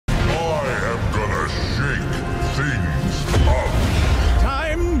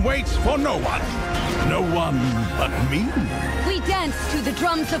waits for no one. No one but me. We dance to the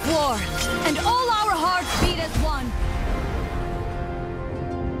drums of war, and all our hearts beat as one.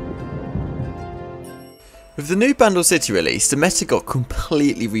 With the new Bandle City release, the meta got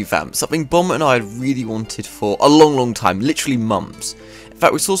completely revamped, something Bomber and I had really wanted for a long time, literally months. In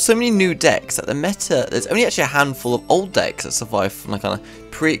fact, we saw so many new decks that the meta, there's only actually a handful of old decks that survived from like kind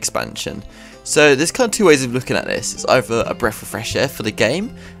of pre-expansion. So there's kind of two ways of looking at this. It's either a breath of fresh air for the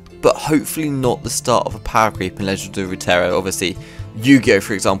game, but hopefully not the start of a power creep in Legends of Runeterra. Obviously, Yu-Gi-Oh!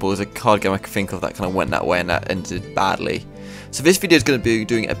 For example, is a card game I can think of that kind of went that way and that ended badly. So this video is going to be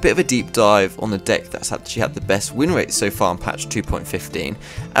doing a bit of a deep dive on the deck that's actually had the best win rate so far in patch 2.15, and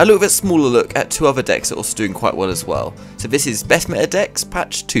a little bit smaller look at two other decks that are also doing quite well as well. So this is best meta decks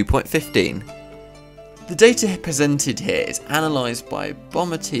patch 2.15. The data presented here is analysed by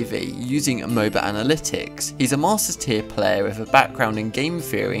BomberTV using MOBA analytics. He's a Masters tier player with a background in game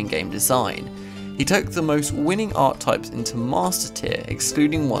theory and game design. He took the most winning archetypes into Master tier,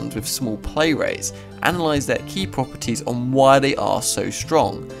 excluding ones with small play rates, analysed their key properties on why they are so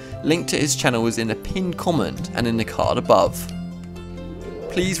strong. Link to his channel is in a pinned comment and in the card above.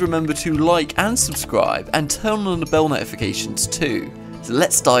 Please remember to like and subscribe and turn on the bell notifications too. So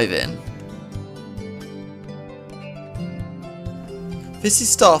let's dive in. This is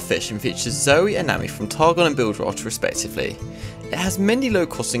Starfish and features Zoe and Nami from Targon and Builderot respectively. It has many low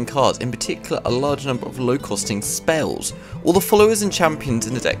costing cards, in particular a large number of low costing spells. All the followers and champions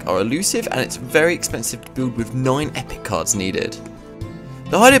in the deck are elusive and it's very expensive to build with 9 epic cards needed.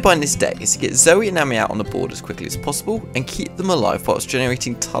 The idea behind this deck is to get Zoe and Nami out on the board as quickly as possible and keep them alive whilst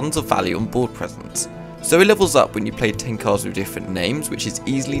generating tons of value on board presence. Zoe levels up when you play 10 cards with different names, which is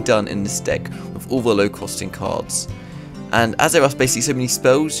easily done in this deck with all the low costing cards. And as there are basically so many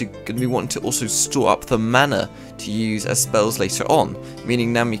spells, you're going to be wanting to also store up the mana to use as spells later on,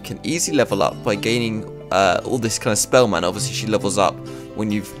 meaning Nami can easily level up by gaining all this kind of spell mana. Obviously she levels up when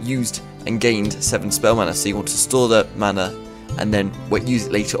you've used and gained 7 spell mana, so you want to store the mana and then use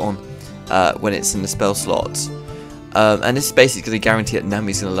it later on when it's in the spell slots. And this is basically going to guarantee that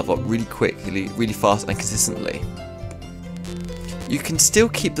Nami's going to level up really quickly, really fast and consistently. You can still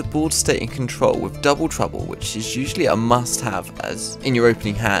keep the board state in control with Double Trouble, which is usually a must-have as in your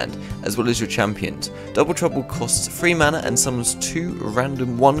opening hand, as well as your champions. Double Trouble costs 3 mana and summons 2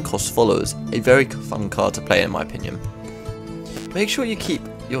 random 1-cost followers, a very fun card to play in my opinion. Make sure you keep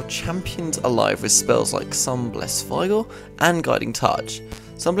your champions alive with spells like Sunblessed Vigor and Guiding Touch.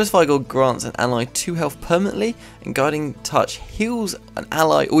 Sunblessed Vigor grants an ally 2 health permanently, and Guiding Touch heals an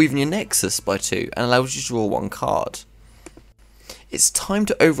ally or even your Nexus by 2 and allows you to draw 1 card. It's time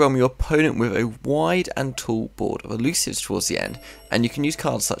to overwhelm your opponent with a wide and tall board of elusives towards the end, and you can use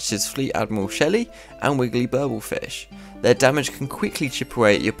cards such as Fleet Admiral Shelley and Wiggly Burblefish. Their damage can quickly chip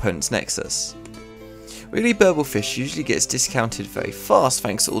away at your opponent's Nexus. Wiggly Burblefish usually gets discounted very fast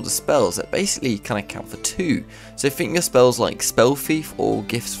thanks to all the spells that basically kind of count for 2, so think your spells like Spell Thief or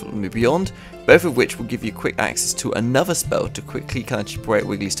Gifts from Beyond, both of which will give you quick access to another spell to quickly kind of chip away at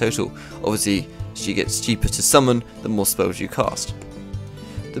Wiggly's total. Obviously she gets cheaper to summon the more spells you cast.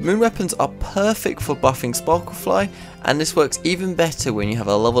 The moon weapons are perfect for buffing Sparklefly, and this works even better when you have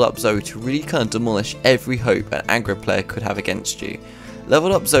a leveled up Zoe to really kind of demolish every hope an aggro player could have against you.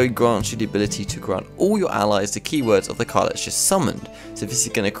 Leveled up Zoe grants you the ability to grant all your allies the keywords of the card that's just summoned, so this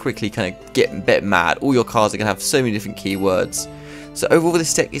is going to quickly kind of get a bit mad. All your cards are going to have so many different keywords. So overall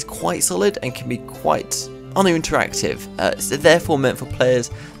this deck is quite solid and can be quite uninteractive. It's therefore meant for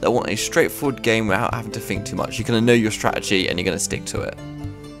players that want a straightforward game without having to think too much. You're going to know your strategy and you're going to stick to it.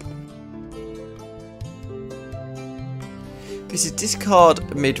 This is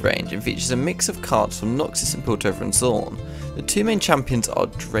discard mid-range and features a mix of cards from Noxus and Piltover and Zorn. The 2 main champions are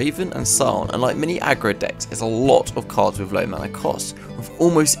Draven and Sion, and like many aggro decks, there's a lot of cards with low mana cost, with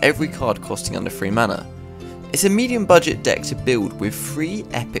almost every card costing under 3 mana. It's a medium budget deck to build with 3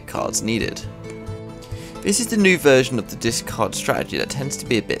 epic cards needed. This is the new version of the discard strategy that tends to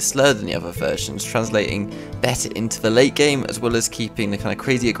be a bit slower than the other versions, translating better into the late game as well as keeping the kind of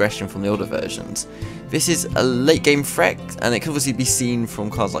crazy aggression from the older versions. This is a late game threat, and it can obviously be seen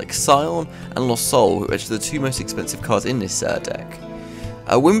from cards like Sion and Lost Soul, which are the 2 most expensive cards in this deck.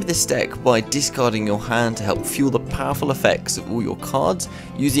 Win with this deck by discarding your hand to help fuel the powerful effects of all your cards,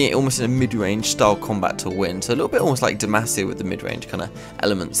 using it almost in a mid-range style combat to win. So a little bit almost like Demacia with the mid-range kind of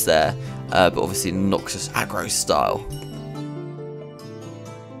elements there, but obviously Noxus aggro style.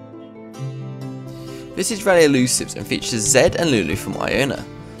 This is Rally Elusives and features Zed and Lulu from Iona.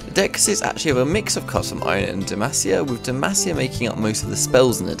 The deck consists actually of a mix of cards from Iona and Demacia, with Demacia making up most of the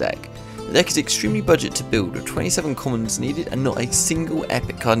spells in the deck. The deck is extremely budget to build with 27 commons needed and not a single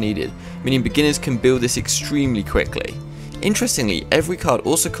epic card needed, meaning beginners can build this extremely quickly. Interestingly, every card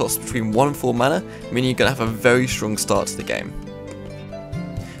also costs between 1 and 4 mana, meaning you're going to have a very strong start to the game.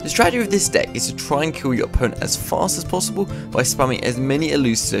 The strategy of this deck is to try and kill your opponent as fast as possible by spamming as many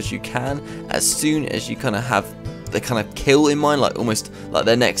elusives as you can as soon as you kind of have the kind of kill in mind, like almost like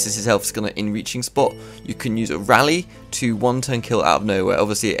their Nexus health is kind of in reaching spot. You can use a rally to one turn kill out of nowhere.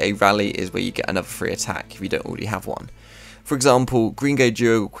 Obviously a rally is where you get another free attack if you don't already have one. For example, Green Gay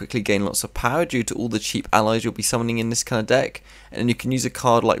Duo will quickly gain lots of power due to all the cheap allies you'll be summoning in this kind of deck, and then you can use a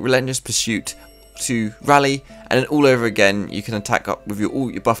card like Relentless Pursuit to rally, and then all over again you can attack up with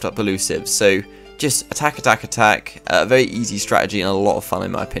all your buffed up elusives. So just attack, attack, attack. Very easy strategy and a lot of fun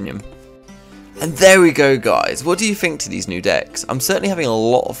in my opinion. And there we go guys, what do you think to these new decks? I'm certainly having a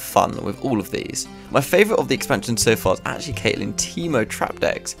lot of fun with all of these. My favourite of the expansion so far is actually Caitlyn Teemo trap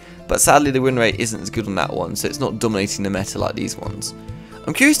decks, but sadly the win rate isn't as good on that one, so it's not dominating the meta like these ones.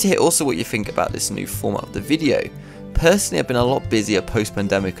 I'm curious to hear also what you think about this new format of the video. Personally, I've been a lot busier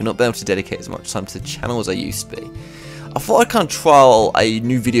post-pandemic and not been able to dedicate as much time to the channel as I used to be. I thought I'd kind of trial a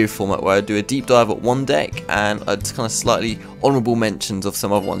new video format where I do a deep dive at one deck and I'd kind of slightly honourable mentions of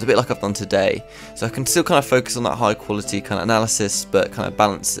some other ones, a bit like I've done today. So I can still kind of focus on that high quality kind of analysis, but kind of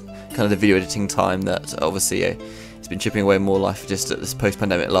balance kind of the video editing time that obviously it's been chipping away more life just at this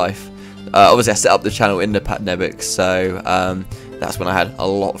post-pandemic life. Obviously I set up the channel in the pandemic, so that's when I had a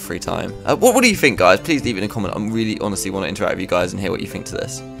lot of free time. What do you think guys? Please leave it in a comment. I really honestly want to interact with you guys and hear what you think to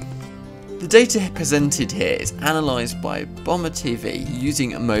this. The data presented here is analysed by BomberTV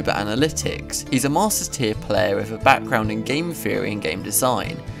using MOBA analytics. He's a Masters tier player with a background in game theory and game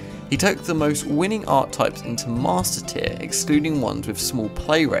design. He took the most winning archetypes into Master tier, excluding ones with small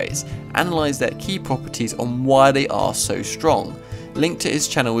play rates, analysed their key properties on why they are so strong. Link to his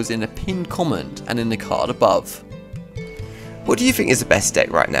channel is in a pinned comment and in the card above. What do you think is the best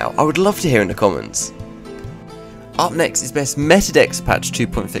deck right now? I would love to hear in the comments. Up next is Best Meta Decks Patch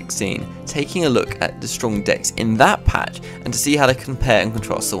 2.16, taking a look at the strong decks in that patch and to see how they compare and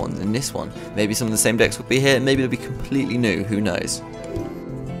contrast the ones in this one. Maybe some of the same decks will be here, maybe they'll be completely new, who knows.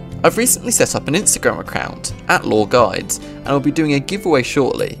 I've recently set up an Instagram account, @LoreGuides, and I'll be doing a giveaway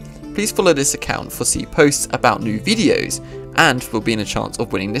shortly. Please follow this account for see posts about new videos and will be in a chance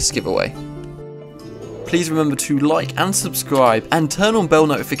of winning this giveaway. Please remember to like and subscribe and turn on bell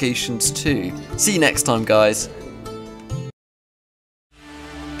notifications too. See you next time guys.